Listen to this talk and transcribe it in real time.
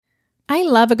I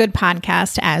love a good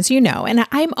podcast, as you know, and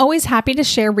I'm always happy to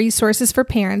share resources for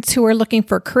parents who are looking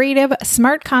for creative,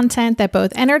 smart content that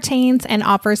both entertains and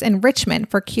offers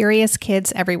enrichment for curious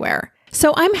kids everywhere.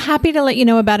 So I'm happy to let you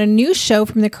know about a new show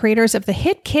from the creators of the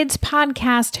hit kids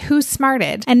podcast, Who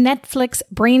Smarted, and Netflix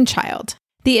Brainchild.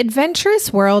 The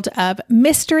adventurous world of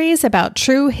mysteries about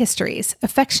true histories,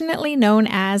 affectionately known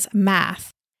as math.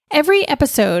 Every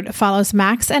episode follows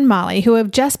Max and Molly, who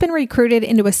have just been recruited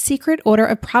into a secret order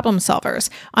of problem solvers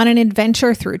on an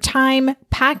adventure through time,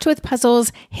 packed with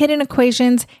puzzles, hidden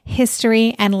equations,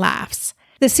 history, and laughs.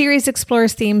 The series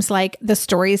explores themes like the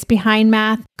stories behind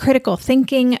math, critical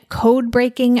thinking, code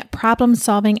breaking, problem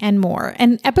solving, and more.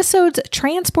 And episodes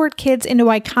transport kids into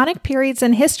iconic periods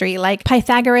in history like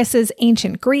Pythagoras'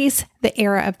 ancient Greece, the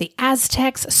era of the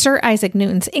Aztecs, Sir Isaac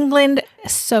Newton's England.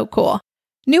 So cool.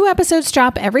 New episodes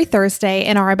drop every Thursday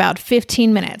and are about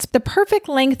 15 minutes, the perfect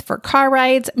length for car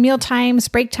rides, meal times,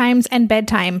 break times, and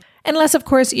bedtime. Unless, of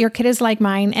course, your kid is like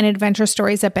mine and adventure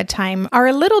stories at bedtime are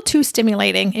a little too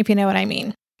stimulating, if you know what I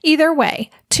mean. Either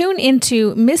way, tune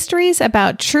into Mysteries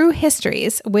About True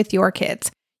Histories with your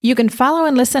kids. You can follow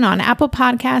and listen on Apple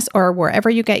Podcasts or wherever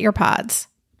you get your pods.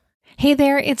 Hey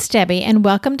there, it's Debbie, and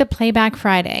welcome to Playback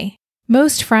Friday.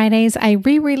 Most Fridays, I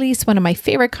re-release one of my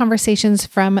favorite conversations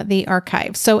from the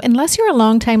archive. So unless you're a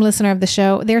longtime listener of the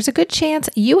show, there's a good chance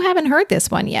you haven't heard this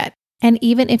one yet. And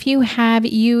even if you have,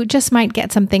 you just might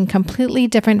get something completely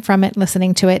different from it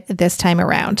listening to it this time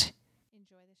around.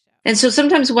 And so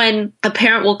sometimes when a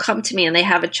parent will come to me and they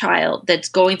have a child that's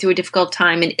going through a difficult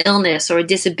time, an illness or a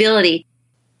disability,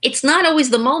 it's not always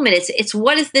the moment. It's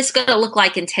what is this going to look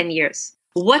like in 10 years?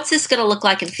 What's this going to look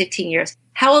like in 15 years?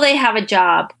 How will they have a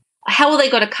job? How will they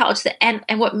go to college? And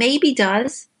what maybe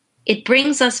does, it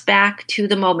brings us back to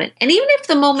the moment. And even if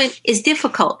the moment is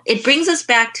difficult, it brings us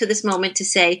back to this moment to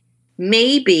say,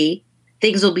 maybe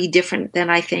things will be different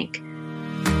than I think.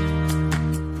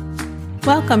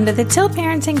 Welcome to the Tilt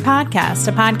Parenting Podcast,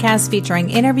 a podcast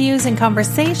featuring interviews and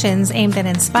conversations aimed at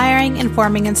inspiring,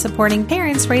 informing, and supporting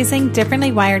parents raising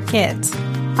differently wired kids.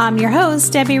 I'm your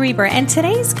host, Debbie Reber, and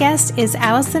today's guest is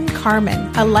Allison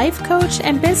Carmen, a life coach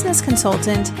and business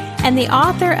consultant, and the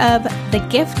author of The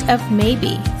Gift of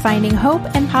Maybe, Finding Hope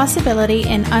and Possibility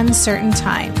in Uncertain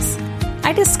Times.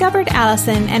 I discovered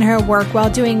Allison and her work while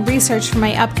doing research for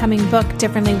my upcoming book,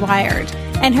 Differently Wired,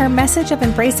 and her message of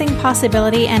embracing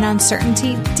possibility and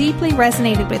uncertainty deeply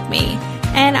resonated with me,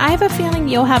 and I have a feeling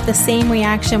you'll have the same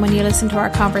reaction when you listen to our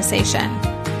conversation.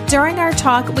 During our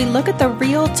talk, we look at the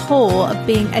real toll of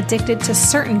being addicted to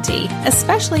certainty,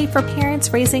 especially for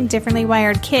parents raising differently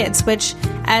wired kids, which,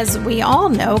 as we all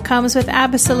know, comes with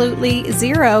absolutely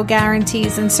zero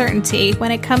guarantees and certainty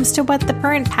when it comes to what the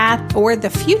current path or the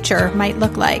future might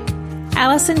look like.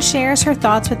 Allison shares her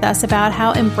thoughts with us about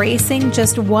how embracing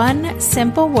just one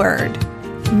simple word,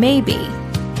 maybe,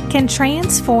 can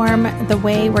transform the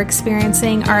way we're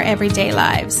experiencing our everyday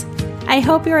lives. I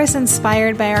hope you're as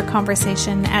inspired by our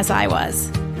conversation as I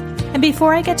was. And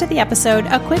before I get to the episode,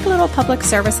 a quick little public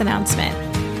service announcement.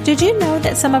 Did you know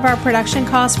that some of our production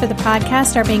costs for the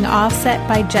podcast are being offset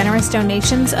by generous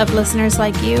donations of listeners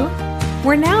like you?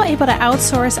 We're now able to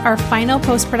outsource our final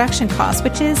post-production costs,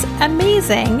 which is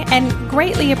amazing and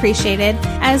greatly appreciated,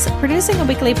 as producing a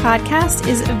weekly podcast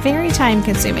is very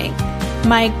time-consuming.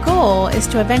 My goal is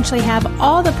to eventually have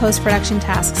all the post-production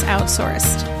tasks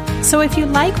outsourced. So if you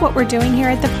like what we're doing here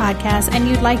at the podcast and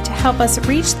you'd like to help us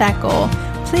reach that goal,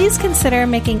 please consider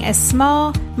making a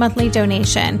small monthly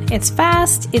donation. It's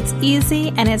fast, it's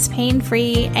easy, and it's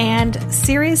pain-free, and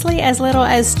seriously, as little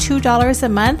as $2 a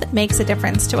month makes a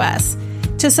difference to us.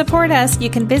 To support us, you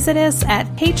can visit us at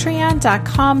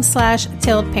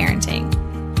patreon.com/tiltparenting.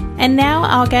 And now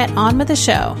I'll get on with the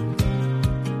show.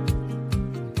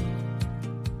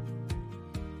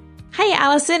 Hi,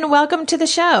 Allison. Welcome to the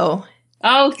show.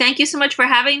 Oh, thank you so much for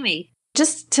having me.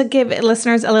 Just to give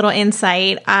listeners a little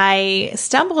insight, I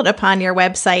stumbled upon your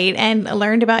website and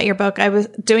learned about your book. I was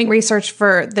doing research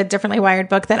for the Differently Wired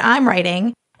book that I'm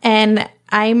writing, and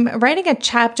I'm writing a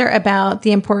chapter about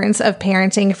the importance of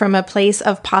parenting from a place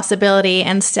of possibility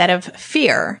instead of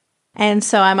fear. And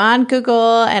so I'm on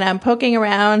Google and I'm poking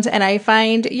around and I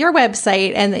find your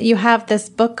website and that you have this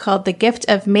book called The Gift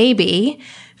of Maybe,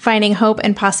 Finding Hope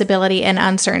and Possibility in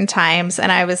Uncertain Times.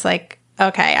 And I was like,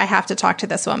 okay, I have to talk to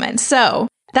this woman. So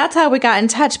that's how we got in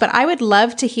touch. But I would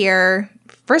love to hear,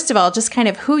 first of all, just kind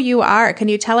of who you are. Can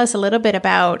you tell us a little bit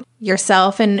about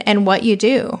yourself and what you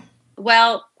do?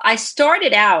 Well, I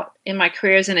started out in my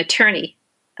career as an attorney.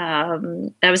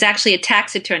 I was actually a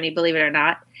tax attorney, believe it or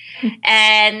not.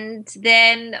 And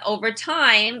then over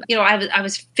time, I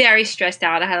was very stressed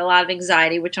out. I had a lot of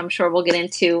anxiety, which I'm sure we'll get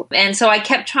into. And so I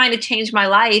kept trying to change my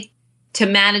life to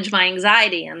manage my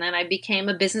anxiety. And then I became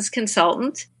a business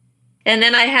consultant. And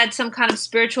then I had some kind of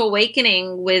spiritual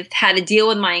awakening with how to deal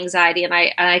with my anxiety. And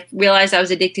I realized I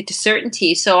was addicted to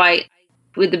certainty. So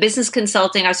with the business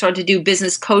consulting, I started to do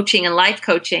business coaching and life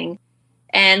coaching.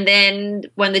 And then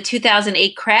when the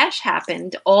 2008 crash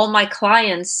happened, all my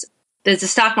clients, there's a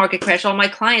stock market crash, all my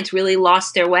clients really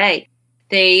lost their way.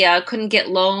 They couldn't get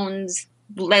loans.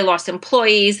 They lost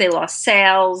employees. They lost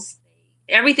sales.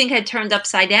 Everything had turned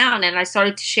upside down. And I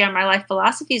started to share my life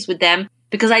philosophies with them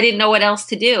because I didn't know what else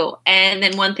to do. And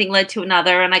then one thing led to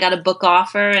another, and I got a book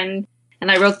offer, and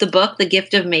I wrote the book, The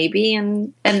Gift of Maybe.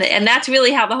 And that's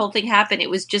really how the whole thing happened. It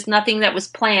was just nothing that was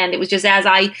planned. It was just as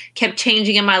I kept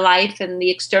changing in my life and the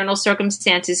external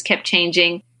circumstances kept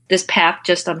changing, this path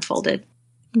just unfolded.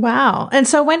 Wow. And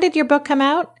so when did your book come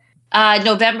out?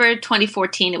 November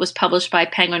 2014. It was published by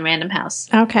Penguin Random House.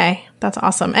 Okay. That's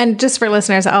awesome. And just for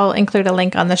listeners, I'll include a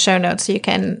link on the show notes so you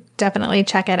can definitely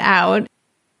check it out.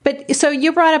 But so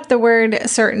you brought up the word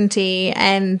certainty,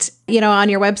 and, on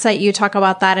your website, you talk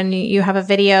about that, and you have a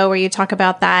video where you talk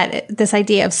about that, this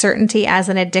idea of certainty as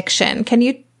an addiction. Can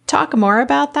you talk more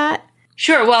about that?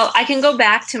 Sure. Well, I can go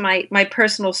back to my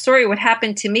personal story. What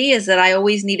happened to me is that I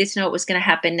always needed to know what was going to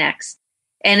happen next.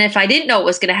 And if I didn't know what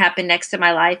was going to happen next in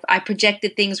my life, I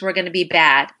projected things were going to be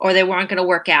bad or they weren't going to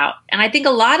work out. And I think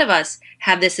a lot of us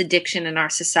have this addiction in our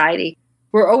society.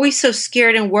 We're always so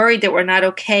scared and worried that we're not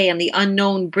okay, and the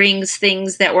unknown brings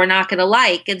things that we're not going to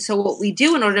like. And so what we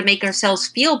do in order to make ourselves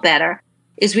feel better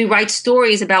is we write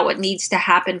stories about what needs to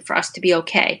happen for us to be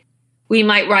okay. We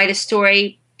might write a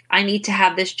story, I need to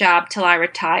have this job till I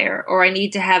retire, or I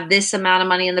need to have this amount of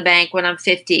money in the bank when I'm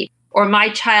 50, or my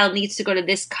child needs to go to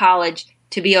this college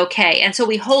to be okay. And so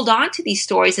we hold on to these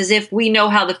stories as if we know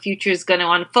how the future is going to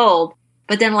unfold.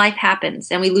 But then life happens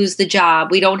and we lose the job.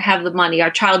 We don't have the money.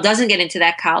 Our child doesn't get into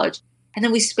that college. And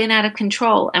then we spin out of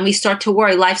control and we start to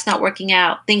worry. Life's not working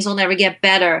out. Things will never get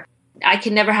better. I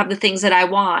can never have the things that I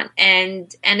want.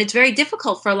 And it's very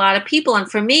difficult for a lot of people.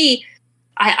 And for me,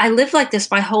 I lived like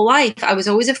this my whole life. I was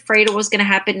always afraid of what was going to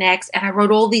happen next. And I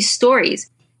wrote all these stories.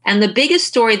 And the biggest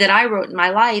story that I wrote in my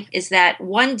life is that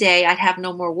one day I'd have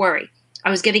no more worry. I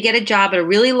was going to get a job at a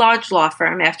really large law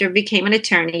firm after I became an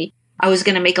attorney. I was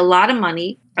going to make a lot of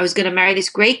money. I was going to marry this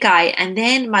great guy, and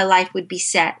then my life would be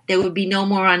set. There would be no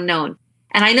more unknown.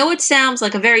 And I know it sounds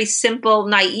like a very simple,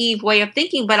 naive way of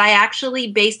thinking, but I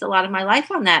actually based a lot of my life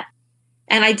on that.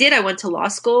 And I did. I went to law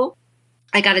school.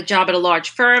 I got a job at a large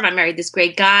firm. I married this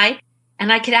great guy.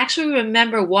 And I could actually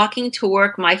remember walking to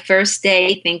work my first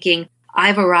day thinking,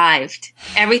 I've arrived.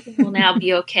 Everything will now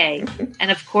be okay.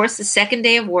 And of course, the second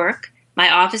day of work,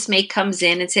 my office mate comes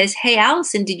in and says, hey,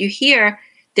 Allison, did you hear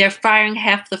they're firing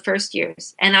half the first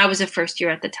years? And I was a first year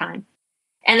at the time.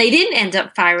 And they didn't end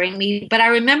up firing me. But I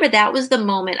remember that was the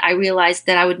moment I realized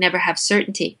that I would never have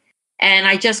certainty. And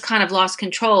I just kind of lost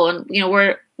control. And,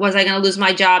 where was I going to lose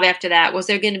my job after that? Was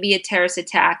there going to be a terrorist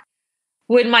attack?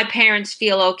 Would my parents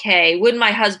feel okay? Would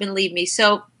my husband leave me?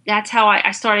 So that's how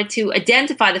I started to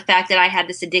identify the fact that I had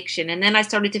this addiction. And then I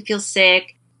started to feel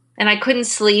sick and I couldn't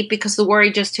sleep because the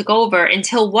worry just took over,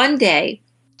 until one day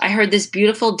I heard this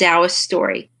beautiful Taoist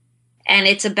story. And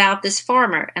it's about this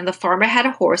farmer, and the farmer had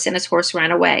a horse and his horse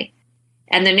ran away.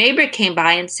 And the neighbor came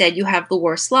by and said, you have the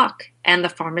worst luck. And the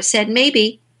farmer said,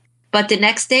 maybe. But the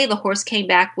next day the horse came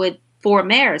back with 4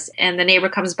 mares, and the neighbor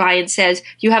comes by and says,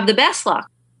 you have the best luck.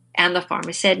 And the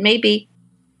farmer said, maybe.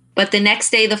 But the next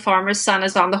day the farmer's son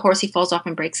is on the horse, he falls off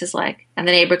and breaks his leg. And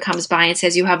the neighbor comes by and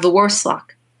says, you have the worst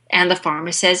luck. And the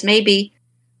farmer says, maybe.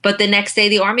 But the next day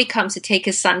the army comes to take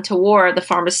his son to war, the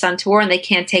farmer's son to war, and they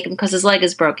can't take him because his leg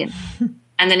is broken.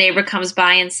 And the neighbor comes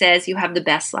by and says, you have the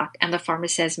best luck. And the farmer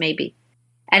says, maybe.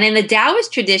 And in the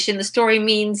Taoist tradition, the story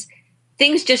means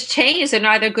things just change. They're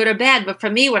neither good or bad. But for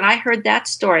me, when I heard that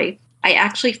story, I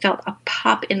actually felt a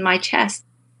pop in my chest.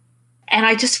 And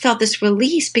I just felt this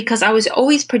release, because I was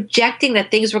always projecting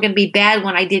that things were going to be bad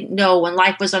when I didn't know, when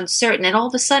life was uncertain. And all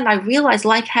of a sudden I realized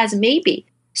life has maybe.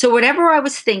 So whatever I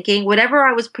was thinking, whatever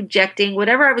I was projecting,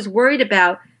 whatever I was worried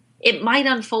about, it might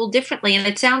unfold differently. And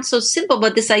it sounds so simple,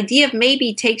 but this idea of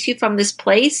maybe takes you from this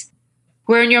place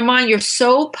where in your mind you're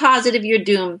so positive you're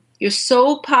doomed. You're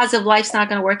so positive life's not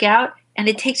going to work out. And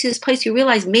it takes you to this place you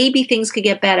realize maybe things could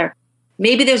get better.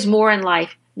 Maybe there's more in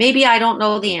life. Maybe I don't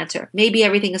know the answer. Maybe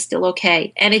everything is still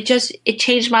okay. And it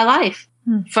changed my life.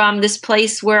 From this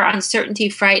place where uncertainty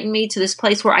frightened me to this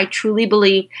place where I truly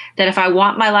believe that if I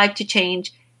want my life to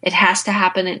change, it has to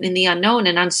happen in the unknown,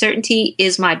 and uncertainty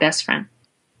is my best friend.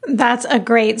 That's a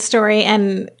great story.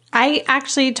 And I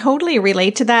actually totally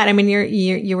relate to that. I mean,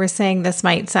 you were saying this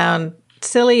might sound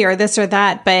silly or this or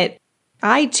that, but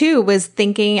I too was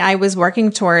thinking I was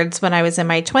working towards when I was in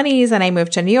my 20s and I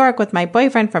moved to New York with my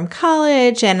boyfriend from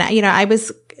college. And,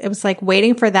 it was like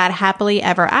waiting for that happily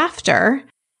ever after.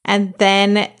 And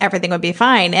then everything would be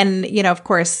fine. And, of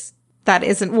course, that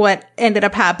isn't what ended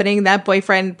up happening. That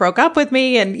boyfriend broke up with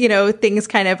me and, things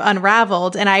kind of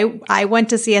unraveled. And I went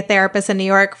to see a therapist in New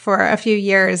York for a few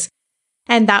years.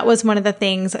 And that was one of the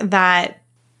things that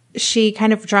she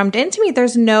kind of drummed into me.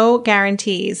 There's no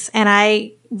guarantees. And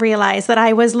I realized that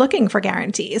I was looking for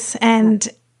guarantees. And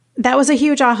that was a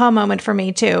huge aha moment for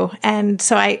me too. And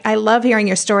so I love hearing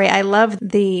your story. I love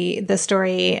the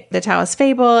story, the Taoist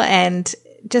fable, and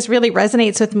just really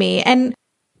resonates with me. And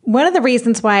one of the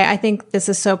reasons why I think this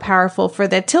is so powerful for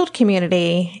the Tilt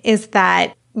community is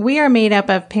that we are made up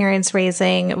of parents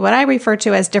raising what I refer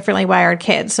to as differently wired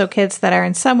kids. So kids that are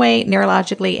in some way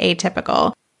neurologically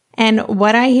atypical. And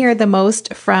what I hear the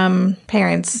most from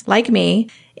parents like me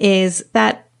is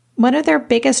that one of their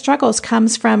biggest struggles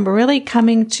comes from really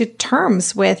coming to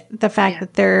terms with the fact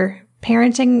that they're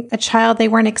parenting a child they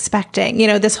weren't expecting.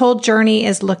 This whole journey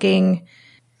is looking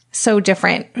so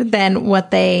different than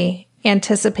what they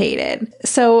anticipated.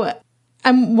 So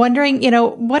I'm wondering,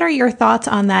 what are your thoughts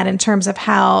on that in terms of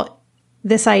how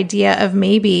this idea of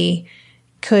maybe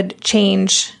could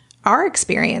change our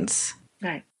experience?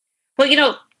 Right.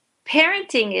 Well,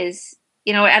 parenting is,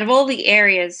 out of all the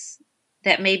areas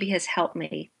that maybe has helped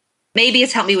me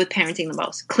with parenting the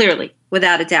most, clearly,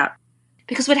 without a doubt.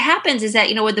 Because what happens is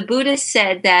that, what the Buddhists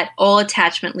said, that all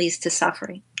attachment leads to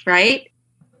suffering, right?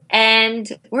 And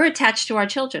we're attached to our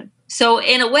children. So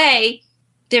in a way,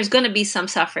 there's going to be some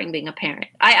suffering being a parent.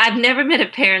 I've never met a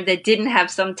parent that didn't have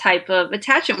some type of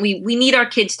attachment. We need our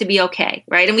kids to be okay,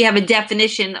 right? And we have a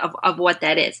definition of what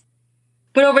that is.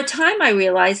 But over time, I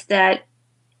realized that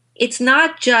it's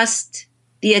not just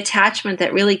the attachment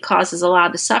that really causes a lot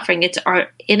of the suffering. It's our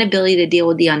inability to deal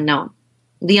with the unknown,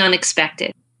 the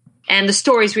unexpected, and the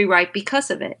stories we write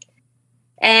because of it.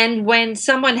 And when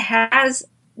someone has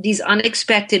these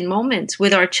unexpected moments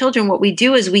with our children, what we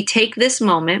do is we take this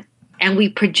moment and we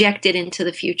project it into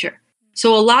the future.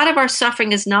 So a lot of our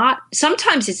suffering is not,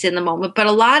 sometimes it's in the moment, but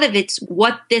a lot of it's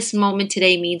what this moment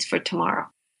today means for tomorrow.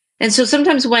 And so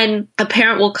sometimes when a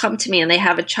parent will come to me and they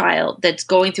have a child that's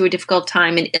going through a difficult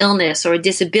time, an illness or a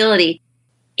disability,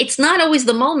 it's not always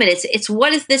the moment. It's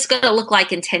what is this going to look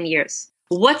like in 10 years?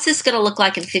 What's this going to look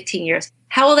like in 15 years?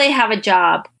 How will they have a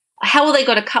job? How will they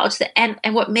go to college? And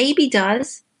what maybe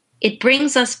does, it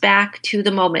brings us back to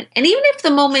the moment. And even if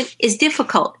the moment is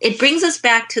difficult, it brings us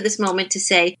back to this moment to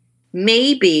say,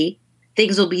 maybe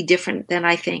things will be different than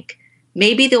I think.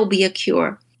 Maybe there'll be a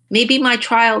cure. Maybe my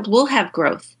child will have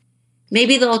growth.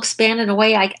 Maybe they'll expand in a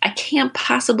way I can't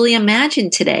possibly imagine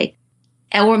today.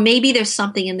 Or maybe there's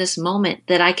something in this moment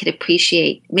that I could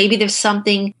appreciate. Maybe there's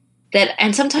something that,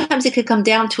 and sometimes it could come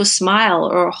down to a smile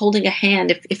or holding a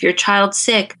hand if your child's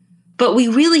sick. But we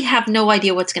really have no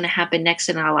idea what's going to happen next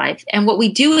in our life. And what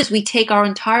we do is we take our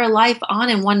entire life on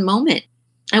in one moment.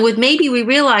 And with maybe we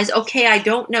realize, okay, I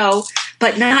don't know,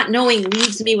 but not knowing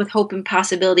leaves me with hope and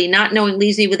possibility. Not knowing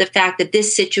leaves me with the fact that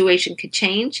this situation could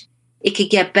change. It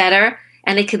could get better,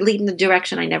 and it could lead in the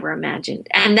direction I never imagined.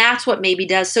 And that's what maybe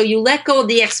does. So you let go of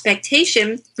the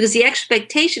expectation, because the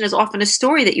expectation is often a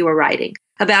story that you are writing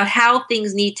about how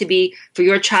things need to be for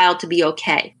your child to be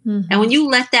okay. Mm-hmm. And when you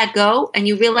let that go and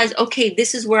you realize, okay,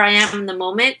 this is where I am in the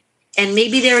moment, and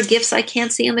maybe there are gifts I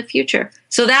can't see in the future.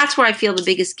 So that's where I feel the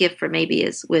biggest gift for maybe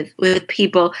is with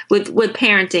people, with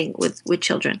parenting, with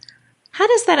children. How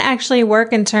does that actually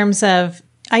work in terms of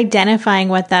identifying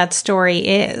what that story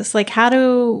is? Like, how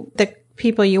do the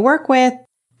people you work with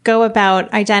go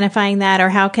about identifying that, or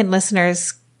how can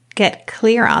listeners get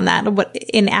clear on that? What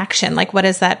in action, like what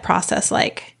is that process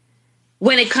like?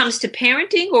 When it comes to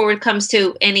parenting, or when it comes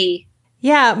to any?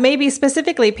 Yeah, maybe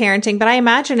specifically parenting, but I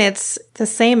imagine it's the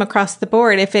same across the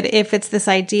board. If it's this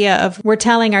idea of we're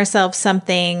telling ourselves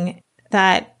something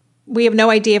that we have no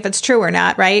idea if it's true or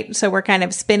not, right? So we're kind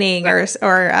of spinning or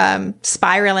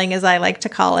spiraling, as I like to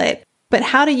call it. But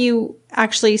how do you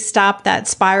actually stop that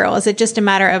spiral? Is it just a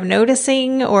matter of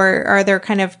noticing, or are there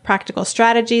kind of practical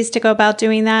strategies to go about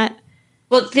doing that?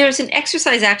 Well, there's an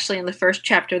exercise actually in the first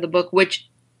chapter of the book, which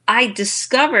I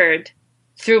discovered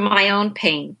through my own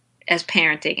pain as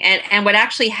parenting. And what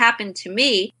actually happened to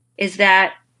me is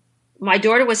that my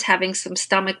daughter was having some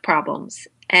stomach problems.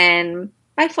 And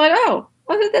I thought, oh,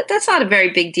 well, that's not a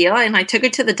very big deal. And I took her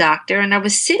to the doctor, and I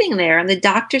was sitting there, and the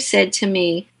doctor said to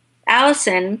me,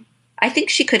 Allison, I think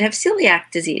she could have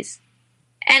celiac disease.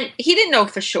 And he didn't know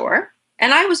for sure.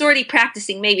 And I was already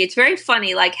practicing maybe. It's very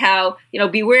funny, like how,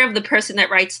 beware of the person that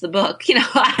writes the book.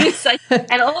 I was like,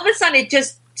 and all of a sudden it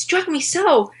just struck me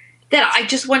so that I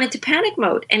just went into panic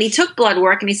mode. And he took blood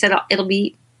work and he said, it'll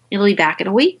be back in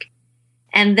a week.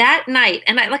 And that night,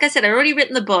 and like I said, I'd already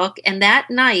written the book. And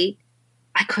that night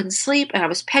I couldn't sleep and I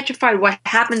was petrified. What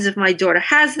happens if my daughter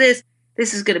has this?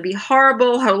 This is going to be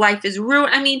horrible. Her life is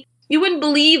ruined. I mean, you wouldn't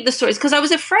believe the stories because I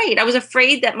was afraid. I was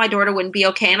afraid that my daughter wouldn't be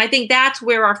okay. And I think that's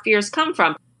where our fears come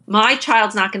from. My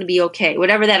child's not going to be okay,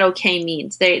 whatever that okay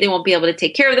means. They won't be able to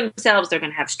take care of themselves. They're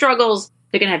going to have struggles.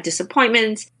 They're going to have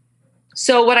disappointments.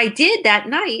 So what I did that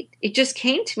night, it just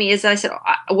came to me as I said,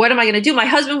 what am I going to do? My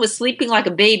husband was sleeping like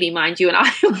a baby, mind you, and I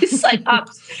was like up.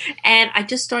 And I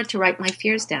just started to write my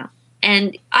fears down.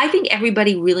 And I think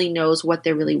everybody really knows what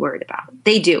they're really worried about.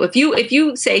 They do. If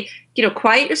you say,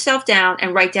 quiet yourself down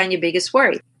and write down your biggest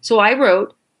worry. So I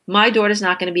wrote, my daughter's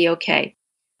not going to be okay.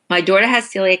 My daughter has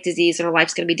celiac disease and her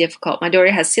life's going to be difficult. My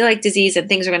daughter has celiac disease and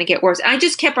things are going to get worse. And I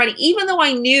just kept writing, even though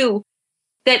I knew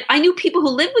people who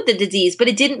lived with the disease, but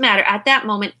it didn't matter. At that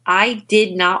moment, I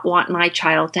did not want my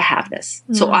child to have this.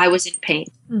 Mm-hmm. So I was in pain.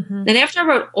 Mm-hmm. Then after I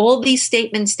wrote all these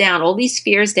statements down, all these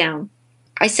fears down,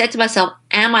 I said to myself,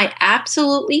 am I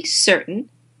absolutely certain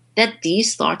that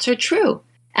these thoughts are true?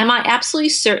 Am I absolutely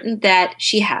certain that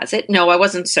she has it? No, I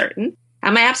wasn't certain.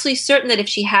 Am I absolutely certain that if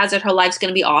she has it, her life's going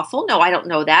to be awful? No, I don't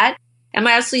know that. Am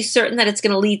I absolutely certain that it's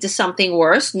going to lead to something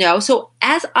worse? No. So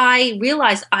as I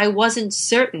realized I wasn't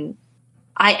certain,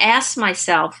 I asked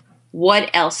myself, what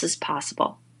else is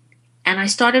possible? And I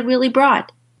started really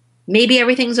broad. Maybe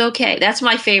everything's okay. That's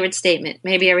my favorite statement.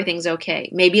 Maybe everything's okay.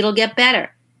 Maybe it'll get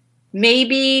better.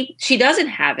 Maybe she doesn't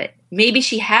have it. Maybe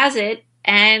she has it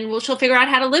and she'll figure out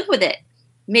how to live with it.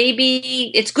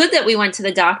 Maybe it's good that we went to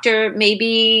the doctor.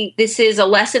 Maybe this is a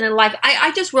lesson in life.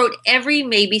 I just wrote every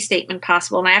maybe statement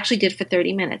possible, and I actually did for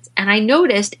 30 minutes. And I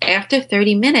noticed after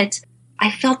 30 minutes,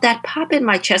 I felt that pop in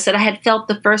my chest that I had felt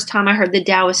the first time I heard the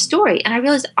Taoist story. And I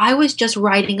realized I was just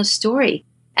writing a story,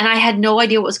 and I had no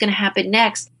idea what was going to happen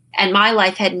next. And my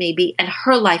life had maybe, and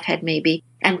her life had maybe,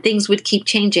 and things would keep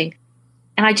changing.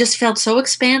 And I just felt so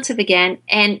expansive again.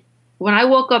 And when I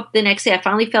woke up the next day, I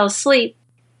finally fell asleep.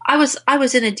 I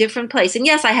was in a different place. And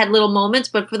yes, I had little moments,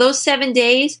 but for those 7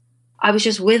 days, I was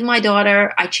just with my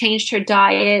daughter. I changed her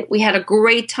diet. We had a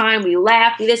great time. We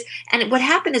laughed. We this. And what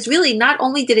happened is really not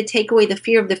only did it take away the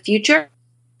fear of the future,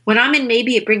 when I'm in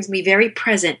maybe, it brings me very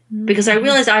present because I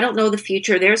realized I don't know the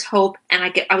future. There's hope.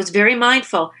 And I was very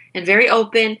mindful and very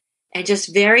open and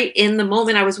just very in the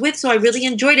moment I was with. So I really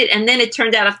enjoyed it. And then it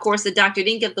turned out, of course, the doctor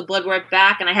didn't get the blood work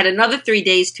back. And I had another 3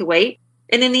 days to wait.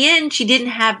 And in the end, she didn't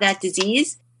have that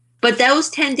disease. But those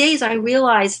 10 days, I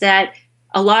realized that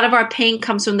a lot of our pain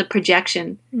comes from the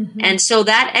projection. Mm-hmm. And so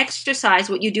that exercise,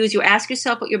 what you do is you ask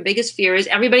yourself what your biggest fear is.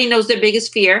 Everybody knows their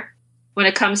biggest fear when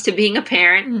it comes to being a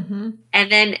parent. Mm-hmm.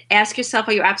 And then ask yourself,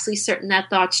 are you absolutely certain that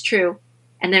thought's true?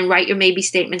 And then write your maybe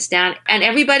statements down. And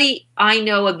everybody I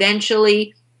know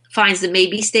eventually finds the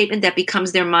maybe statement that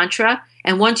becomes their mantra.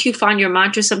 And once you find your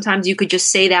mantra, sometimes you could just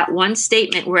say that one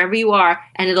statement wherever you are,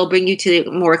 and it'll bring you to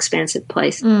a more expansive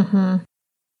place. Mm-hmm.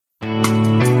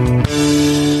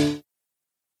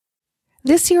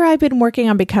 This year, I've been working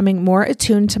on becoming more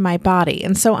attuned to my body,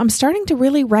 and so I'm starting to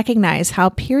really recognize how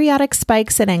periodic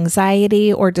spikes in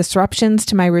anxiety or disruptions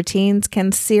to my routines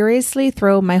can seriously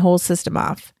throw my whole system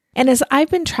off. And as I've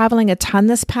been traveling a ton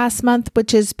this past month,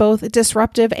 which is both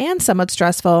disruptive and somewhat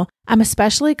stressful, I'm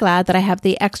especially glad that I have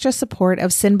the extra support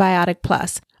of Synbiotic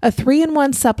Plus, a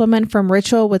 3-in-1 supplement from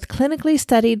Ritual with clinically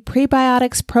studied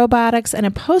prebiotics, probiotics, and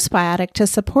a postbiotic to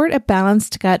support a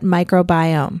balanced gut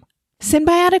microbiome.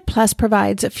 Synbiotic Plus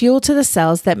provides fuel to the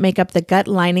cells that make up the gut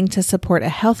lining to support a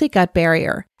healthy gut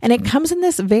barrier. And it comes in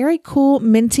this very cool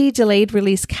minty delayed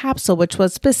release capsule, which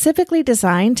was specifically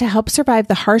designed to help survive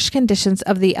the harsh conditions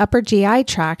of the upper GI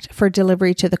tract for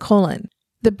delivery to the colon.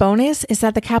 The bonus is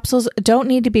that the capsules don't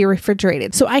need to be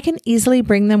refrigerated, so I can easily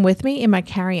bring them with me in my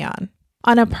carry-on.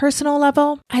 On a personal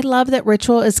level, I love that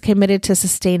Ritual is committed to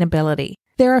sustainability.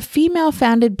 They're a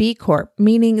female-founded B Corp,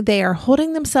 meaning they are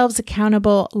holding themselves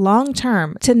accountable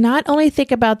long-term to not only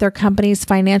think about their company's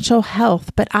financial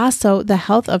health, but also the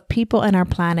health of people and our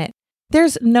planet.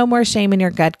 There's no more shame in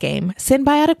your gut game.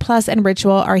 Synbiotic Plus and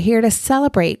Ritual are here to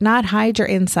celebrate, not hide your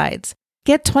insides.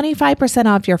 Get 25%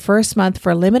 off your first month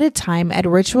for limited time at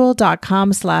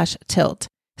ritual.com/tilt.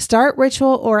 Start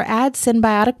Ritual or add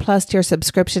Synbiotic Plus to your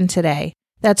subscription today.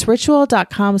 That's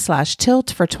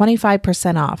ritual.com/tilt for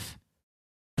 25% off.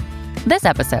 This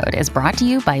episode is brought to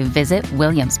you by Visit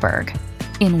Williamsburg.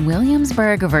 In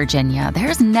Williamsburg, Virginia,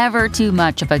 there's never too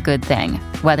much of a good thing.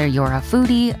 Whether you're a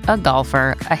foodie, a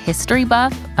golfer, a history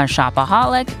buff, a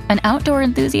shopaholic, an outdoor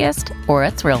enthusiast, or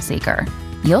a thrill seeker,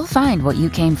 you'll find what you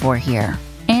came for here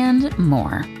and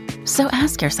more. So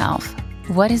ask yourself,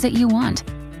 what is it you want?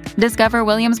 Discover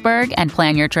Williamsburg and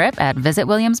plan your trip at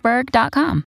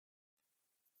visitwilliamsburg.com.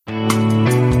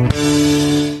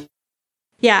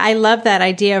 Yeah, I love that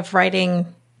idea of writing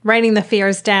the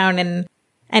fears down and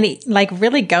like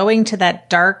really going to that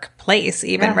dark place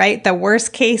even, right? The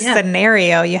worst case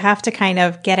scenario, you have to kind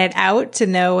of get it out to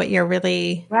know what you're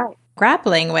really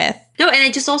grappling with. No, and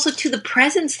it just also to the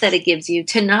presence that it gives you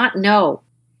to not know.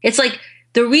 It's like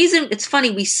the reason, it's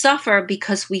funny, we suffer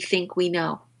because we think we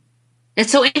know.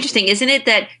 It's so interesting, isn't it?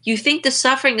 That you think the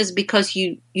suffering is because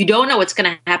you don't know what's going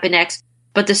to happen next,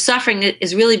 but the suffering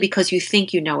is really because you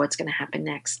think you know what's going to happen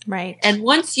next. Right. And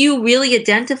once you really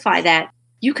identify that,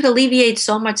 you could alleviate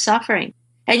so much suffering.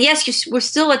 And yes,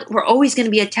 we're always going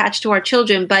to be attached to our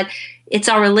children, but it's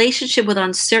our relationship with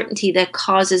uncertainty that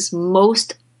causes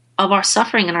most of our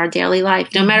suffering in our daily life,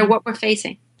 no matter what we're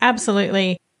facing.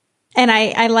 Absolutely. And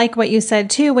I like what you said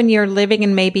too, when you're living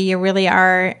and maybe you really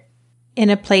are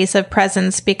in a place of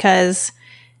presence because,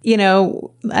 you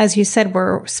know, as you said,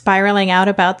 we're spiraling out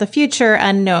about the future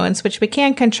unknowns, which we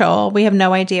can't control. We have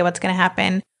no idea what's going to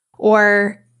happen,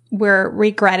 or we're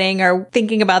regretting or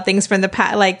thinking about things from the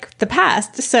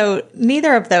past. So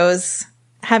neither of those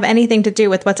have anything to do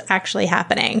with what's actually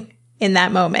happening in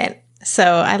that moment. So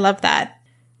I love that,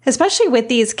 especially with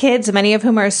these kids, many of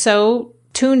whom are so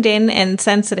tuned in and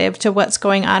sensitive to what's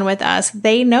going on with us.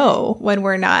 They know when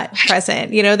we're not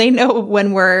present. You know, they know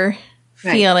when we're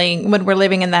feeling, when we're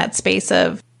living in that space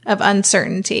of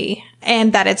uncertainty,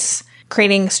 and that it's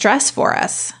creating stress for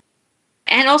us.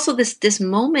 And also this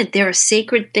moment, there are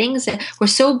sacred things that we're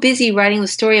so busy writing the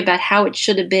story about how it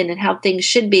should have been and how things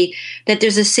should be, that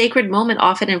there's a sacred moment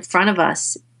often in front of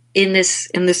us in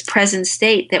this present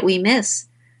state that we miss.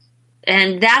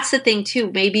 And that's the thing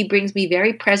too, maybe brings me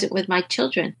very present with my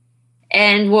children.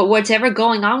 And what's ever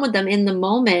going on with them in the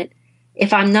moment,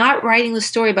 if I'm not writing the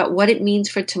story about what it means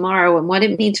for tomorrow and what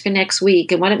it means for next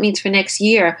week and what it means for next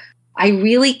year, I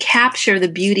really capture the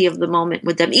beauty of the moment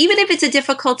with them. Even if it's a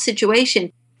difficult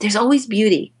situation, there's always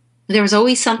beauty. There's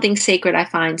always something sacred, I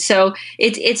find. So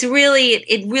it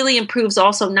really improves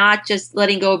also not just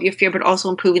letting go of your fear, but also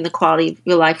improving the quality of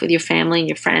your life with your family and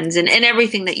your friends and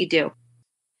everything that you do.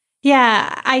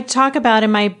 Yeah, I talk about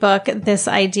in my book this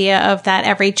idea of that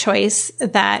every choice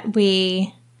that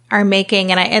we are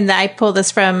making, and I pull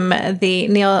this from the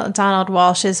Neil Donald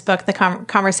Walsh's book, The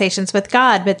Conversations with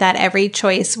God, but that every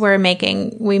choice we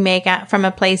make from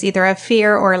a place either of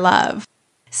fear or love.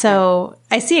 So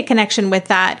I see a connection with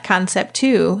that concept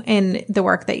too in the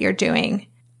work that you're doing.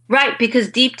 Right, because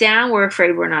deep down we're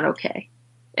afraid we're not okay,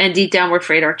 and deep down we're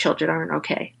afraid our children aren't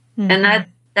okay, and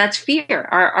that's fear,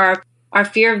 our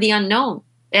fear of the unknown.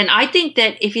 And I think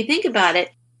that if you think about it,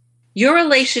 your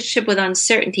relationship with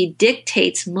uncertainty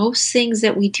dictates most things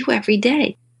that we do every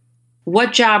day.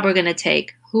 What job we're going to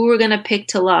take, who we're going to pick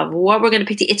to love, what we're going to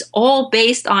pick to. It's all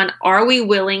based on, are we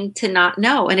willing to not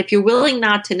know? And if you're willing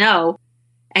not to know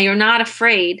and you're not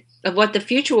afraid of what the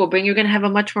future will bring, you're going to have a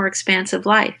much more expansive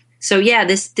life. So yeah,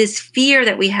 this fear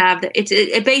that we have, that it's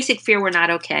a basic fear we're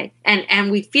not okay.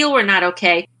 And we feel we're not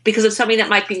okay because of something that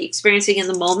might be experiencing in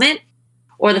the moment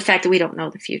or the fact that we don't know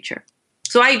the future.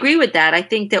 So I agree with that. I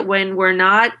think that when we're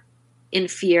not in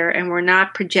fear and we're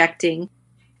not projecting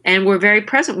and we're very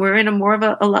present, we're in a more of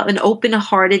an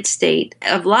open-hearted state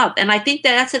of love. And I think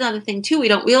that's another thing too. We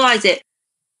don't realize it.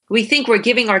 We think we're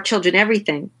giving our children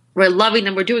everything. We're loving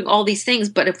them. We're doing all these things.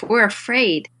 But if we're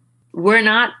afraid, we're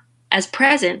not as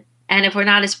present. And if we're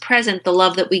not as present, the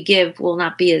love that we give will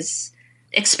not be as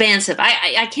expansive.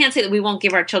 I can't say that we won't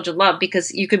give our children love,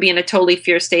 because you could be in a totally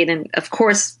fear state and of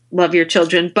course love your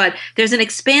children, but there's an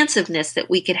expansiveness that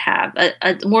we could have,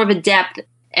 a more of a depth,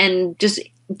 and just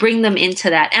bring them into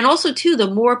that. And also too, the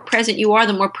more present you are,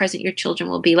 the more present your children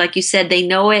will be. Like you said, they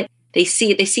know it, they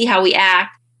see it, they see how we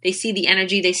act, they see the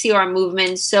energy, they see our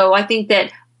movements. So I think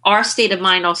that our state of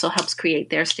mind also helps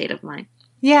create their state of mind.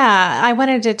 Yeah, I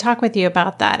wanted to talk with you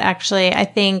about that actually. I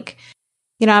think,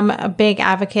 I'm a big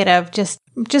advocate of just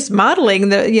modeling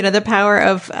the power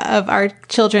of our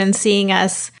children seeing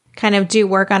us kind of do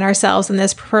work on ourselves in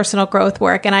this personal growth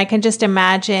work. And I can just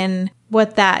imagine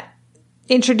what that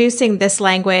introducing this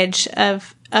language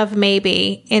of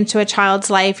maybe into a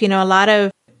child's life. A lot of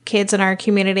kids in our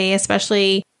community,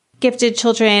 especially gifted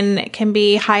children, can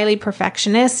be highly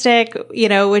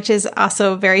perfectionistic, which is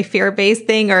also a very fear-based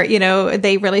thing, or,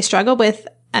 they really struggle with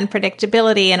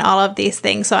unpredictability and all of these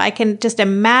things. So I can just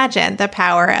imagine the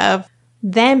power of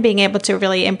them being able to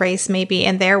really embrace maybe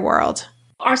in their world.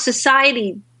 Our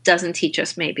society doesn't teach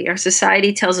us maybe. Our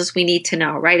society tells us we need to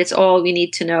know, right? It's all we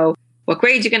need to know what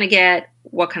grades you're going to get,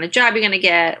 what kind of job you're going to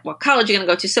get, what college you're going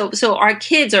to go to. So our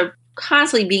kids are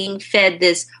constantly being fed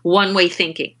this one-way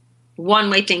thinking.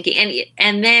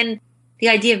 And then the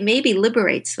idea of maybe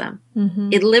liberates them. Mm-hmm.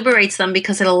 It liberates them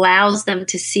because it allows them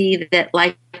to see that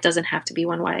life doesn't have to be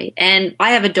one way. And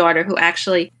I have a daughter who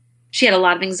actually, she had a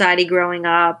lot of anxiety growing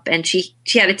up, and she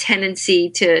had a tendency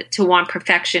to want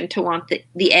perfection, to want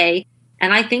the A.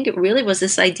 And I think it really was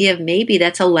this idea of maybe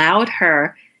that's allowed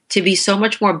her to be so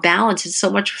much more balanced and so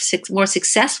much more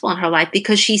successful in her life,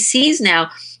 because she sees now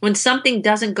when something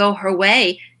doesn't go her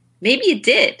way, maybe it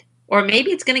did, or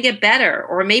maybe it's going to get better,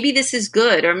 or maybe this is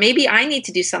good, or maybe I need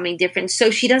to do something different. So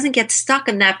she doesn't get stuck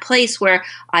in that place where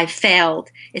I failed.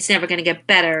 It's never going to get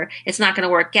better. It's not going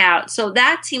to work out. So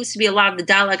that seems to be a lot of the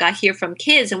dialogue I hear from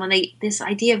kids. And when this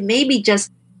idea of maybe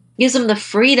just gives them the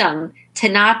freedom to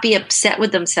not be upset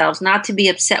with themselves, not to be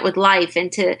upset with life,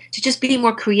 and to just be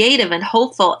more creative and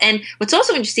hopeful. And what's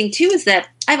also interesting too is that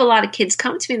I have a lot of kids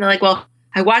come to me and they're like, well,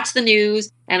 I watch the news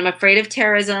and I'm afraid of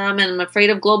terrorism and I'm afraid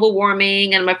of global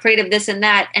warming and I'm afraid of this and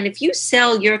that. And if you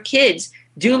sell your kids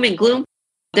doom and gloom,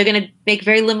 they're going to make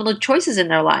very limited choices in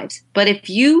their lives. But if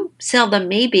you sell them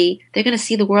maybe, they're going to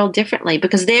see the world differently,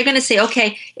 because they're going to say,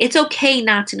 okay, it's okay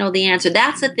not to know the answer.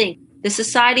 That's the thing. The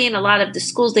society and a lot of the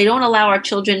schools, they don't allow our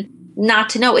children not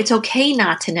to know. It's okay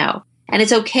not to know. And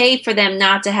it's okay for them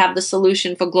not to have the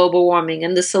solution for global warming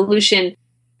and the solution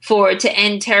to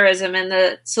end terrorism and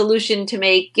the solution to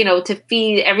make, to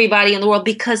feed everybody in the world,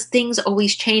 because things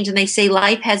always change. And they say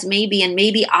life has maybe, and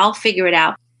maybe I'll figure it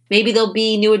out. Maybe there'll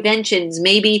be new inventions.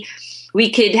 Maybe we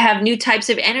could have new types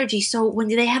of energy. So when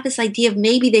they have this idea of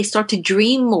maybe, they start to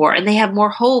dream more and they have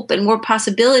more hope and more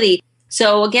possibility.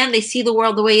 So again, they see the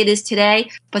world the way it is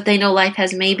today, but they know life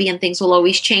has maybe and things will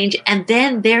always change. And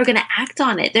then they're going to act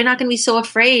on it. They're not going to be so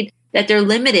afraid that they're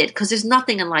limited, because there's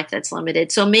nothing in life that's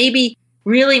limited. So maybe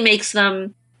really makes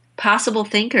them possible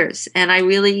thinkers. And I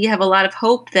really have a lot of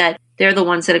hope that they're the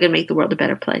ones that are going to make the world a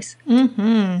better place.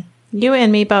 Mm-hmm. You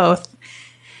and me both.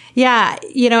 Yeah.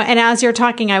 And as you're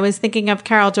talking, I was thinking of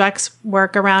Carol Dweck's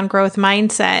work around growth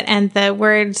mindset, and the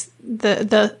words,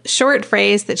 the short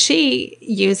phrase that she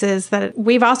uses that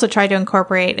we've also tried to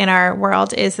incorporate in our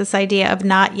world is this idea of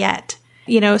not yet.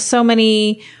 So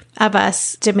many of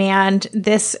us demand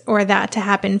this or that to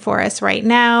happen for us right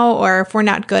now, or if we're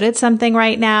not good at something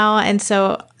right now. And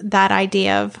so that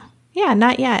idea of,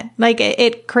 not yet, like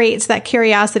it creates that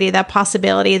curiosity, that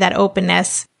possibility, that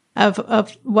openness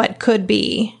of what could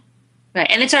be. Right.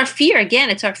 And it's our fear. Again,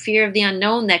 it's our fear of the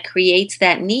unknown that creates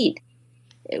that need.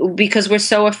 Because we're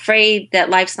so afraid that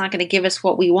life's not going to give us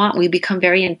what we want, we become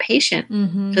very impatient,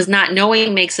 because not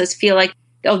knowing makes us feel like,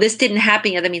 oh, this didn't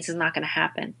happen yet, that means it's not going to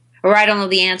happen. Or I don't know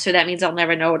the answer, that means I'll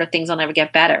never know it, or things will never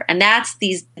get better. And that's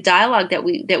these dialogue that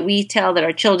we tell, that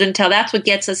our children tell. That's what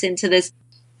gets us into this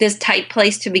tight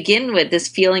place to begin with, this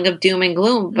feeling of doom and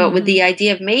gloom. But with the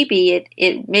idea of maybe,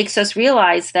 it makes us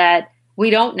realize that we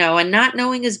don't know, and not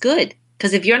knowing is good.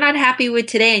 Because if you're not happy with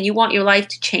today and you want your life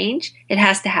to change, it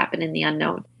has to happen in the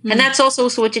unknown. And that's also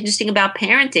what's interesting about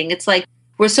parenting. It's like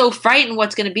we're so frightened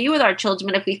what's going to be with our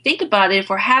children. But if we think about it, if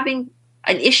we're having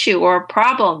an issue or a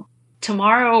problem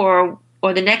tomorrow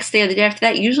or the next day or the day after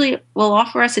that, usually will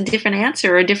offer us a different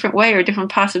answer or a different way or a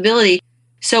different possibility.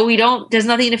 So there's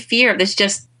nothing to fear. There's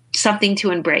just something to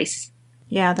embrace.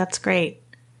 Yeah, that's great.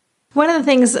 One of the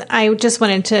things I just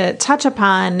wanted to touch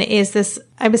upon is this.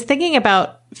 I was thinking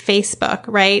about Facebook,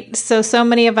 right? So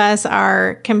many of us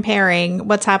are comparing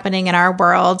what's happening in our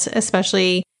world,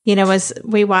 especially, as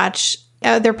we watch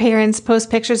their parents post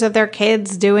pictures of their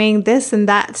kids doing this and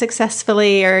that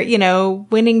successfully, or,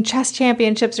 winning chess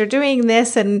championships or doing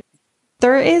this. And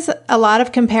there is a lot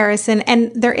of comparison.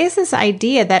 And there is this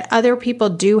idea that other people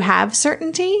do have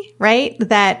certainty, right?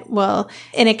 That, well,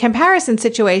 in a comparison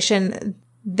situation,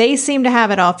 they seem to have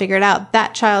it all figured out.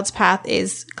 That child's path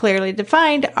is clearly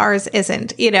defined. Ours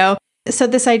isn't, So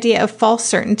this idea of false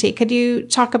certainty, could you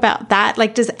talk about that?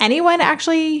 Like, do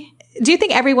you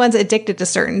think everyone's addicted to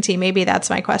certainty? Maybe that's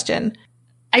my question.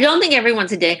 I don't think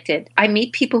everyone's addicted. I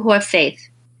meet people who have faith.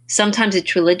 Sometimes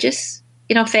it's religious,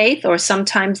 faith, or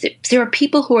sometimes there are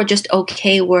people who are just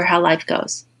okay with how life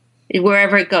goes,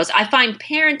 wherever it goes. I find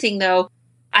parenting, though,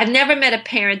 I've never met a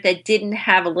parent that didn't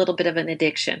have a little bit of an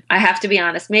addiction. I have to be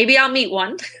honest. Maybe I'll meet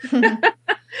one, but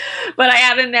I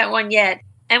haven't met one yet.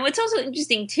 And what's also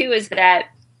interesting, too, is that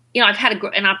I've had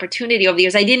an opportunity over the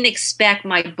years. I didn't expect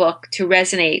my book to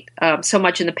resonate so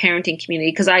much in the parenting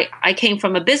community because I came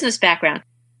from a business background.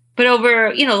 But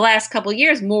over, the last couple of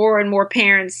years, more and more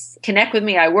parents connect with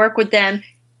me. I work with them,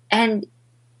 and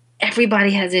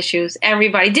everybody has issues.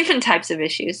 Everybody, different types of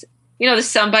issues. There's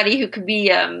somebody who could be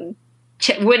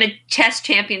win a chess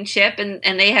championship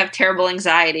and they have terrible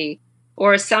anxiety,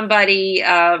 or somebody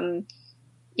could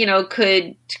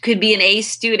be an A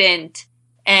student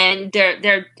and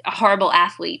they're a horrible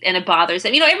athlete and it bothers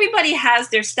them. Everybody has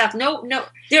their stuff.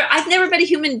 I've never met a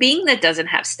human being that doesn't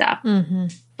have stuff. Mm-hmm.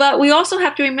 But we also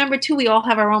have to remember too, we all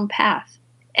have our own path.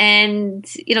 And,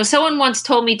 someone once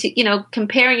told me to,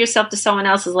 comparing yourself to someone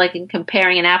else is like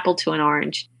comparing an apple to an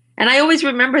orange. And I always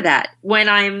remember that when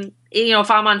I'm, if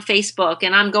I'm on Facebook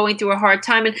and I'm going through a hard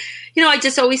time, and, I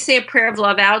just always say a prayer of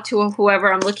love out to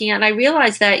whoever I'm looking at. And I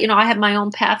realize that, I have my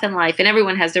own path in life, and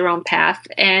everyone has their own path,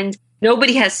 and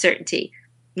nobody has certainty.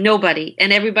 Nobody.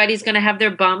 And everybody's going to have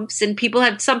their bumps, and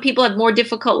some people have more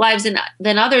difficult lives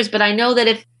than others. But I know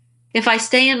that if I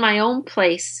stay in my own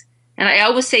place, and I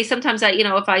always say sometimes that,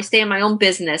 if I stay in my own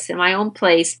business, in my own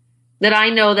place, that I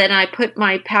know that I put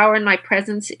my power and my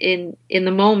presence in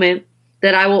the moment,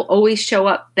 that I will always show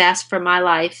up best for my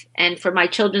life and for my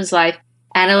children's life,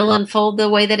 and it'll unfold the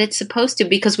way that it's supposed to,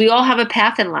 because we all have a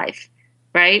path in life,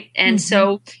 right? And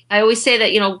so I always say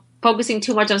that, focusing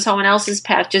too much on someone else's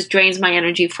path just drains my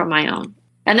energy from my own.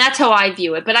 And that's how I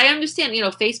view it. But I understand,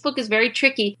 Facebook is very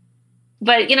tricky.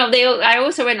 But, I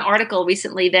also read an article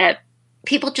recently that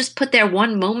people just put their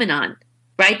one moment on,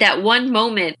 right? That one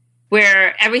moment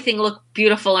where everything looked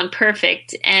beautiful and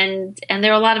perfect. And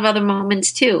there are a lot of other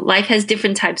moments too. Life has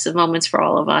different types of moments for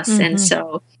all of us. Mm-hmm. And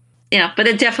so, but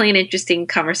it's definitely an interesting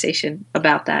conversation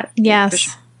about that. Yes.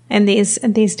 Sure. And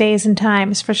these days and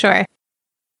times, for sure.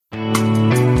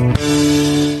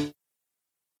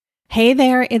 Hey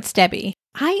there, it's Debbie.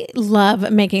 I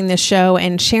love making this show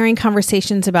and sharing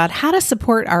conversations about how to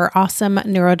support our awesome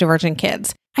neurodivergent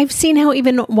kids. I've seen how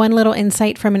even one little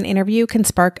insight from an interview can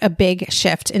spark a big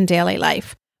shift in daily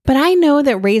life. But I know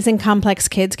that raising complex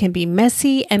kids can be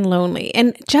messy and lonely.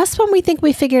 And just when we think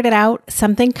we figured it out,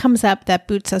 something comes up that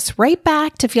boots us right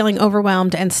back to feeling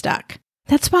overwhelmed and stuck.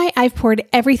 That's why I've poured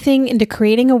everything into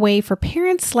creating a way for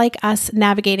parents like us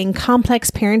navigating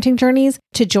complex parenting journeys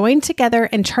to join together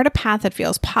and chart a path that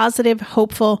feels positive,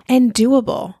 hopeful, and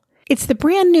doable. It's the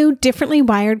brand new Differently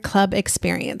Wired Club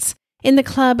experience. In the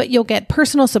club, you'll get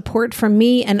personal support from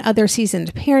me and other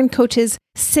seasoned parent coaches,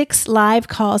 6 live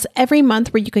calls every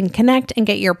month where you can connect and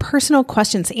get your personal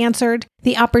questions answered,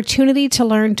 the opportunity to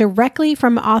learn directly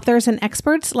from authors and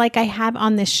experts like I have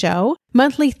on this show,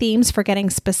 monthly themes for getting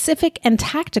specific and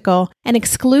tactical, an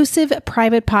exclusive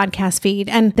private podcast feed,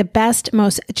 and the best,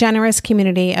 most generous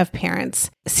community of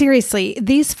parents. Seriously,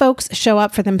 these folks show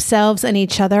up for themselves and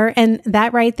each other, and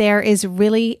that right there is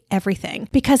really everything,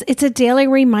 because it's a daily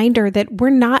reminder that we're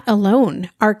not alone.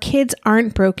 Our kids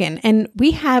aren't broken, and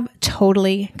we have totally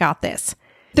got this.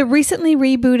 The recently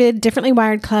rebooted Differently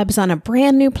Wired Club is on a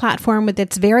brand new platform with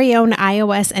its very own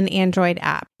iOS and Android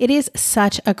app. It is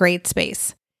such a great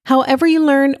space. However you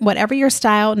learn, whatever your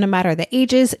style, no matter the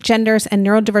ages, genders, and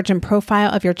neurodivergent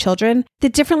profile of your children, the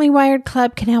Differently Wired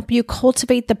Club can help you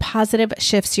cultivate the positive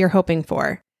shifts you're hoping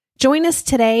for. Join us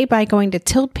today by going to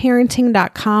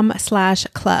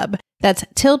tiltparenting.com/club. That's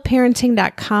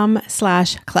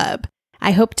tiltparenting.com/club.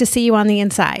 I hope to see you on the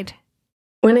inside.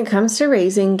 When it comes to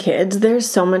raising kids, there's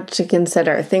so much to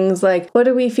consider. Things like, what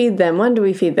do we feed them? When do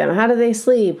we feed them? How do they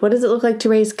sleep? What does it look like to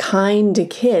raise kind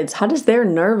kids? How does their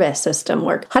nervous system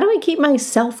work? How do I keep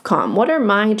myself calm? What are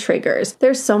my triggers?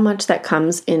 There's so much that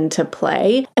comes into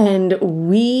play, and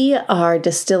we are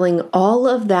distilling all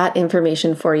of that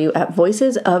information for you at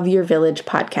Voices of Your Village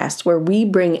podcast, where we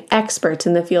bring experts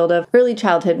in the field of early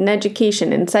childhood and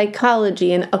education and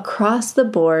psychology and across the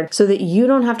board so that you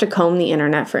don't have to comb the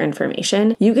internet for information.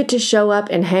 You get to show up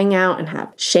and hang out and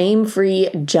have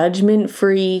shame-free,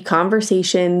 judgment-free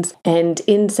conversations and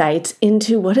insights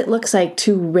into what it looks like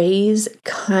to raise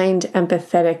kind,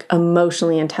 empathetic,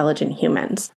 emotionally intelligent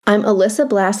humans. I'm Alyssa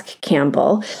Blask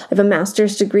Campbell. I have a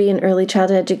master's degree in early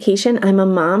childhood education. I'm a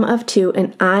mom of 2,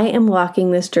 and I am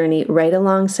walking this journey right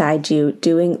alongside you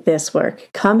doing this work.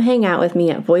 Come hang out with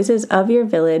me at Voices of Your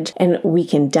Village, and we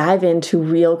can dive into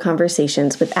real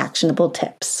conversations with actionable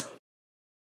tips.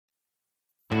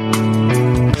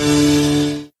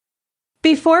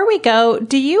 Before we go,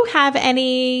 do you have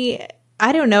any,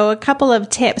 a couple of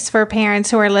tips for parents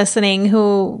who are listening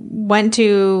who want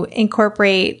to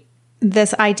incorporate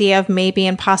this idea of maybe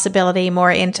and possibility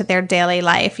more into their daily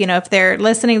life? If they're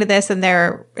listening to this and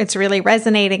it's really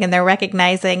resonating and they're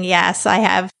recognizing, yes, I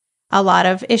have a lot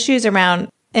of issues around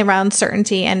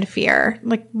certainty and fear.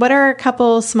 Like, what are a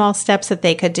couple small steps that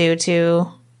they could do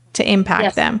to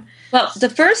impact them? Well, the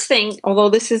first thing, although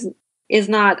this is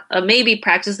not a maybe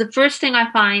practice, the first thing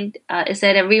I find is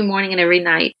that every morning and every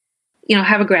night,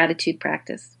 have a gratitude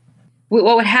practice.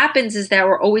 What happens is that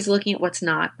we're always looking at what's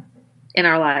not in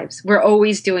our lives. We're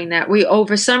always doing that.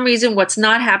 For some reason, what's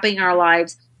not happening in our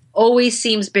lives always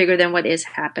seems bigger than what is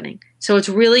happening. So it's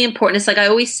really important. It's like I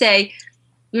always say,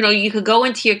 you could go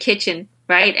into your kitchen,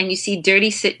 right? And you see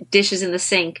dirty dishes in the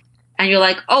sink and you're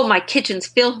like, oh, my kitchen's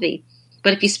filthy.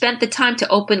 But if you spent the time to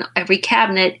open every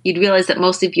cabinet, you'd realize that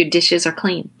most of your dishes are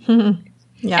clean.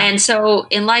 Yeah. And so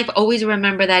in life, always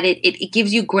remember that it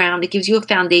gives you ground. It gives you a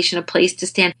foundation, a place to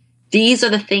stand. These are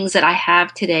the things that I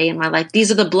have today in my life.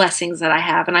 These are the blessings that I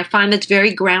have. And I find that's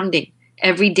very grounding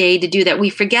every day to do that. We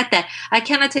forget that. I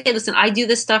cannot tell you, listen, I do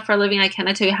this stuff for a living. I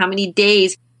cannot tell you how many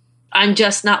days I'm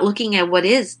just not looking at what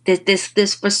is.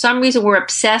 This for some reason, we're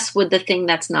obsessed with the thing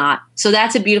that's not. So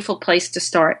that's a beautiful place to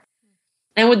start.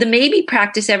 And with the maybe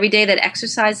practice every day, that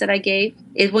exercise that I gave,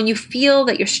 is when you feel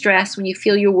that you're stressed, when you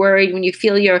feel you're worried, when you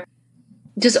feel you're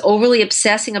just overly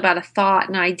obsessing about a thought,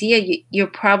 an idea, you're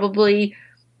probably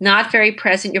not very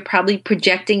present. You're probably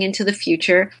projecting into the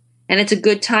future. And it's a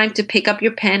good time to pick up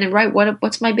your pen and write,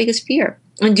 what's my biggest fear?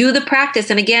 And do the practice.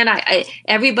 And again,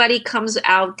 everybody comes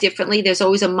out differently. There's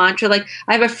always a mantra. Like,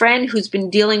 I have a friend who's been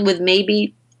dealing with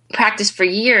maybe practice for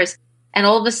years. And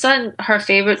all of a sudden, her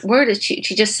favorite word is she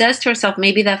just says to herself,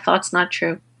 maybe that thought's not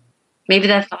true. Maybe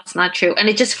that thought's not true. And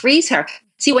it just frees her.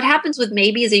 See, what happens with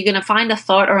maybe is that you're going to find a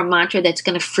thought or a mantra that's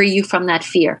going to free you from that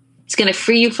fear. It's going to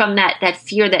free you from that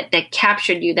fear that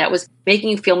captured you, that was making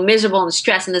you feel miserable and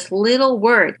stressed. And this little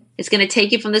word is going to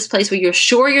take you from this place where you're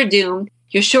sure you're doomed,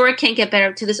 you're sure it can't get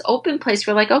better, to this open place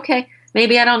where, like, okay,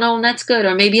 maybe I don't know and that's good,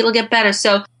 or maybe it'll get better.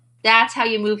 So that's how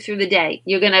you move through the day.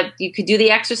 You could do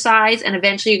the exercise, and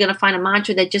eventually you're going to find a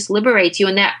mantra that just liberates you.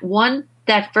 And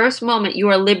that first moment you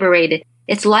are liberated.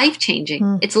 It's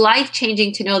life-changing. It's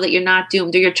life-changing to know that you're not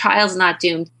doomed, or your child's not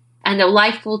doomed, and that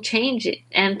life will change it.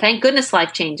 And thank goodness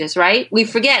life changes, right? We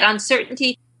forget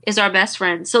uncertainty is our best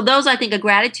friend. So those, I think, a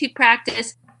gratitude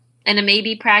practice and a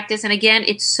maybe practice. And again,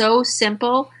 it's so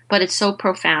simple, but it's so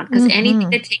profound, because anything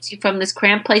that takes you from this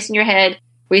cramped place in your head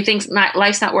where you think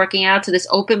life's not working out, to this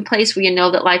open place where you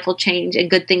know that life will change and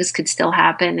good things could still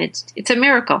happen. It's a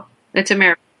miracle. It's a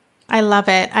miracle. I love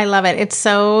it. I love it. It's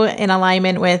so in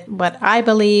alignment with what I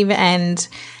believe, and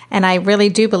I really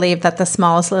do believe that the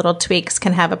smallest little tweaks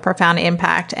can have a profound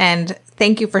impact. And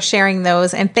thank you for sharing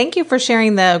those. And thank you for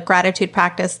sharing the gratitude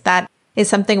practice. That is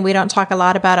something we don't talk a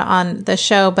lot about on the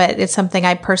show, but it's something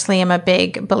I personally am a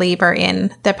big believer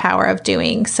in the power of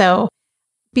doing. So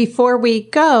before we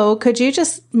go, could you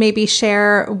just maybe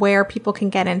share where people can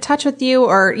get in touch with you,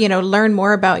 or, learn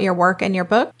more about your work and your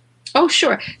book? Oh,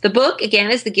 sure. The book,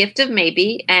 again, is The Gift of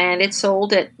Maybe, and it's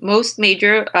sold at most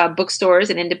major bookstores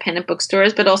and independent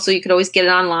bookstores, but also you could always get it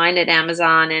online at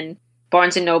Amazon and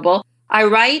Barnes & Noble. I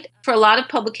write for a lot of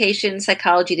publications,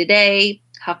 Psychology Today,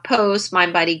 HuffPost,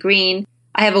 Mind, Body, Green.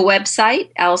 I have a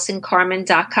website,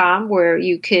 AllisonCarmen.com, where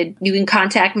you can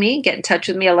contact me, get in touch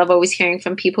with me. I love always hearing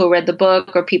from people who read the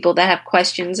book or people that have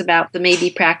questions about the maybe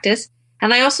practice.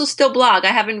 And I also still blog.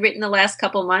 I haven't written the last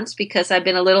couple months because I've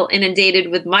been a little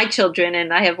inundated with my children,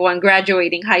 and I have one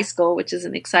graduating high school, which is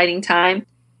an exciting time.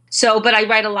 But I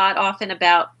write a lot often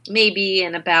about maybe,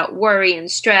 and about worry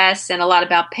and stress, and a lot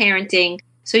about parenting.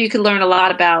 So you can learn a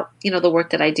lot about, the work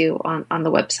that I do on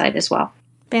the website as well.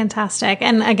 Fantastic.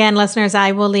 And again, listeners,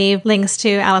 I will leave links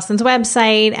to Allison's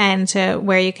website and to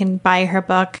where you can buy her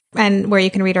book and where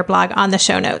you can read her blog on the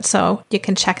show notes. So you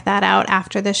can check that out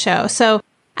after the show. So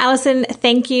Allison,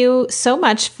 thank you so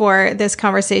much for this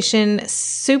conversation.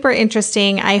 Super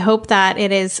interesting. I hope that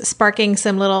it is sparking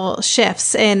some little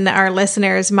shifts in our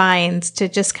listeners' minds to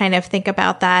just kind of think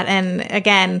about that. And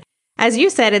again, as you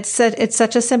said, it's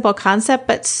such a simple concept,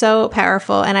 but so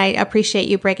powerful. And I appreciate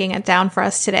you breaking it down for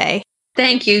us today.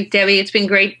 Thank you, Debbie. It's been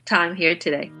great time here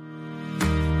today.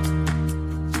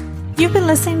 You've been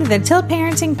listening to the Tilt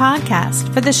Parenting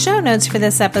Podcast. For the show notes for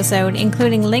this episode,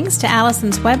 including links to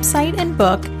Allison's website and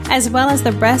book, as well as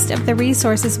the rest of the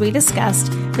resources we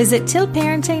discussed, visit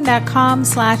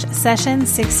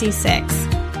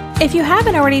tiltparenting.com/session66. If you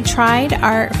haven't already tried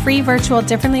our free virtual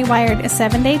Differently Wired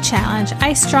 7-day challenge,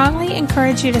 I strongly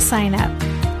encourage you to sign up.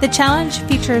 The challenge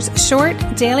features short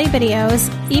daily videos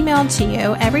emailed to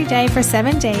you every day for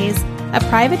 7 days, a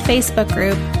private Facebook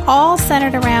group, all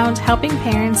centered around helping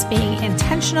parents being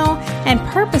intentional and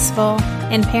purposeful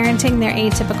in parenting their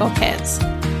atypical kids.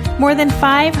 More than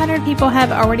 500 people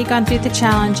have already gone through the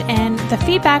challenge, and the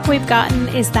feedback we've gotten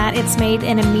is that it's made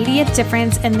an immediate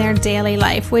difference in their daily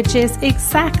life, which is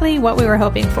exactly what we were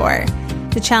hoping for.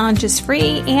 The challenge is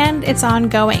free and it's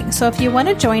ongoing. So if you want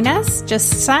to join us,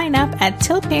 just sign up at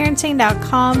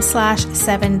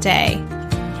tiltparenting.com/7day.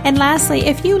 And lastly,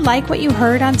 if you like what you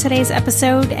heard on today's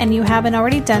episode and you haven't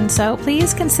already done so,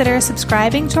 please consider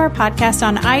subscribing to our podcast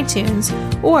on iTunes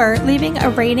or leaving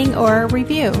a rating or a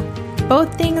review.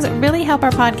 Both things really help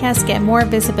our podcast get more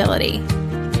visibility.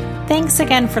 Thanks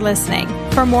again for listening.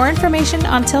 For more information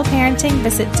on Tilt Parenting,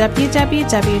 visit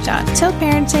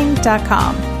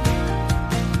www.tiltparenting.com.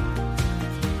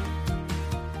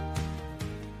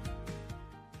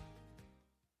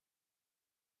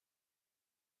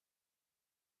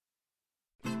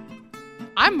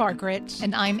 I'm Margaret.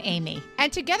 And I'm Amy.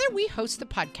 And together we host the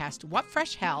podcast, What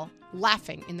Fresh Hell?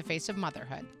 Laughing in the Face of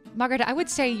Motherhood. Margaret, I would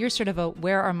say you're sort of a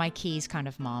where are my keys kind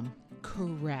of mom.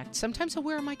 Correct. Sometimes a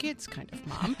where are my kids kind of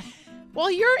mom. Well,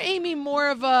 you're, Amy, more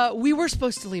of a we were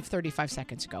supposed to leave 35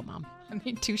 seconds ago, mom. I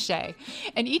mean, touche.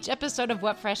 In each episode of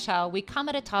What Fresh Hell, we come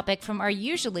at a topic from our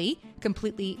usually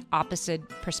completely opposite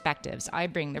perspectives. I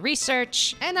bring the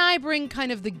research. And I bring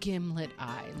kind of the gimlet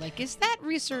eye. Like, is that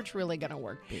research really going to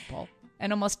work, people?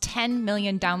 And almost 10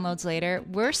 million downloads later,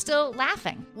 we're still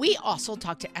laughing. We also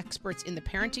talk to experts in the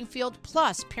parenting field,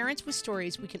 plus parents with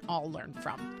stories we can all learn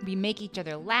from. We make each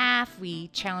other laugh, we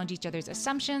challenge each other's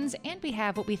assumptions, and we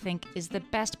have what we think is the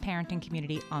best parenting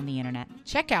community on the internet.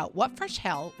 Check out What Fresh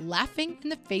Hell? Laughing in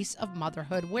the Face of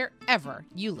Motherhood wherever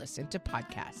you listen to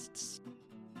podcasts.